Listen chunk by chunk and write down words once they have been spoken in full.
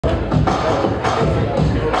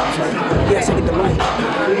get the mic.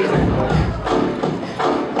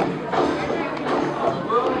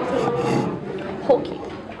 Hokey.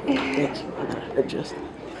 Thank you. Adjust.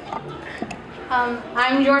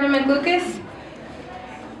 I'm Jordan McLucas.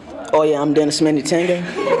 Oh yeah, I'm Dennis Mandy Tango.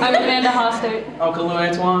 I'm Amanda Hostert. I'm Khalil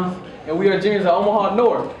Antoine, and we are juniors at Omaha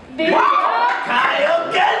North.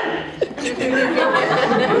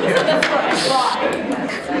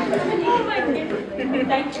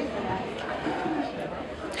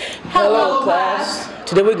 Hello, class.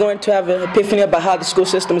 Today we're going to have an epiphany about how the school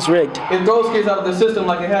system is rigged. It throws kids out of the system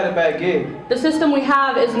like it had a bad gig. The system we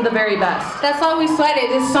have isn't the very best. That's why we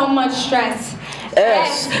sweated. There's so much stress.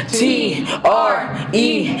 S-T-R-E-S-S.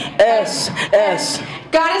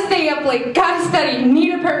 Gotta stay up late. Gotta study.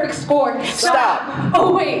 Need a perfect score. Stop.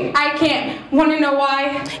 Oh wait, I can't. Wanna know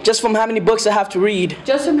why? Just from how many books I have to read.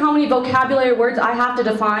 Just from how many vocabulary words I have to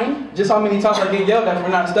define. Just how many times I get yelled at for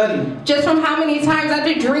not studying. Just from how many times I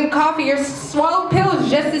have to drink coffee or swallow pills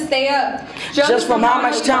just to stay up. Just from how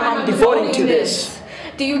much time I'm devoting to this.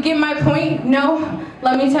 Do you get my point? No?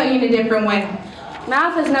 Let me tell you in a different way.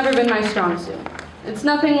 Math has never been my strong suit. It's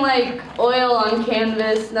nothing like oil on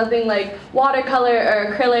canvas, nothing like watercolor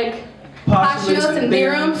or acrylic. Postulates and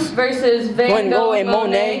theorems versus Van Gogh and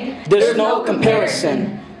Monet. There's no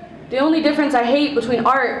comparison. The only difference I hate between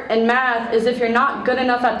art and math is if you're not good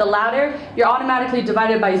enough at the latter, you're automatically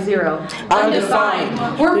divided by 0.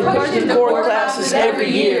 Undefined. We're pushed into core classes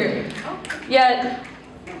every year. Yet,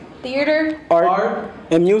 theater, Art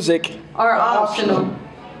and music are optional.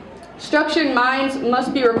 Structured minds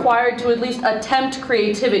must be required to at least attempt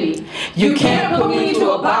creativity. You can't put me into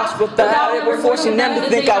a box without ever forcing them to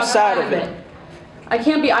think outside of it. I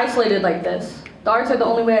can't be isolated like this. The arts are the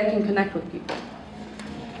only way I can connect with people.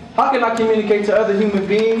 How can I communicate to other human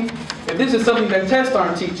beings if this is something that tests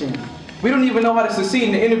aren't teaching? We don't even know how to succeed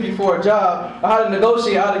in the interview for a job or how to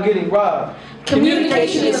negotiate out of getting robbed.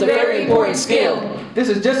 Communication is a very important skill. This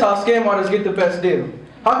is just how scam artists get the best deal.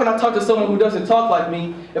 How can I talk to someone who doesn't talk like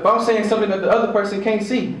me if I'm saying something that the other person can't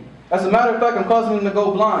see? As a matter of fact, I'm causing them to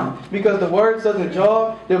go blind because the words doesn't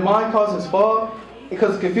jog, their mind causes fog,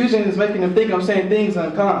 because confusion is making them think I'm saying things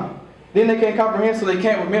unkind. Then they can't comprehend, so they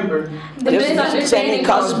can't remember. The misunderstanding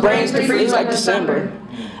causes brains to freeze like December.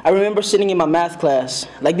 I remember sitting in my math class.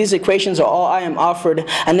 Like, these equations are all I am offered.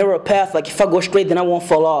 I narrow a path, like if I go straight, then I won't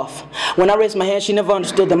fall off. When I raised my hand, she never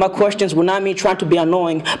understood that my questions were not me trying to be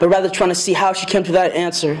annoying, but rather trying to see how she came to that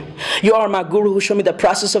answer. You are my guru who showed me the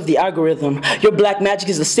process of the algorithm. Your black magic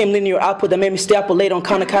is the same linear output that made me stay up late on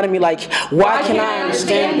Khan Academy like, why can I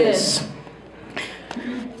understand this?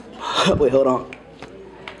 Wait, hold on.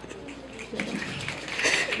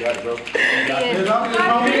 You got it, bro.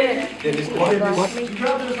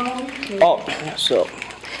 Oh, so,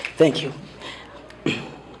 thank you.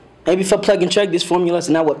 Maybe if I plug and check these formulas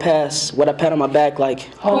and I would pass, would I pat on my back like,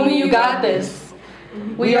 homie, you got this.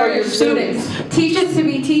 We are your students. Teach us to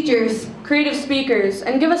be teachers, Creative speakers,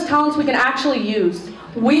 and give us talents we can actually use.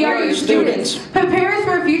 We are your students. Prepare us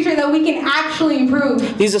for a future that we can actually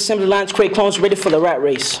improve. These assembly lines create clones ready for the rat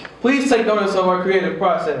race. Please take notice of our creative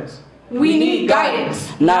process. We need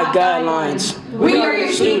guidance, not guidelines. We are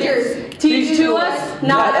your teachers. Teach to us,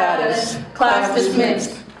 not at us. Class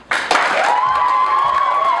dismissed.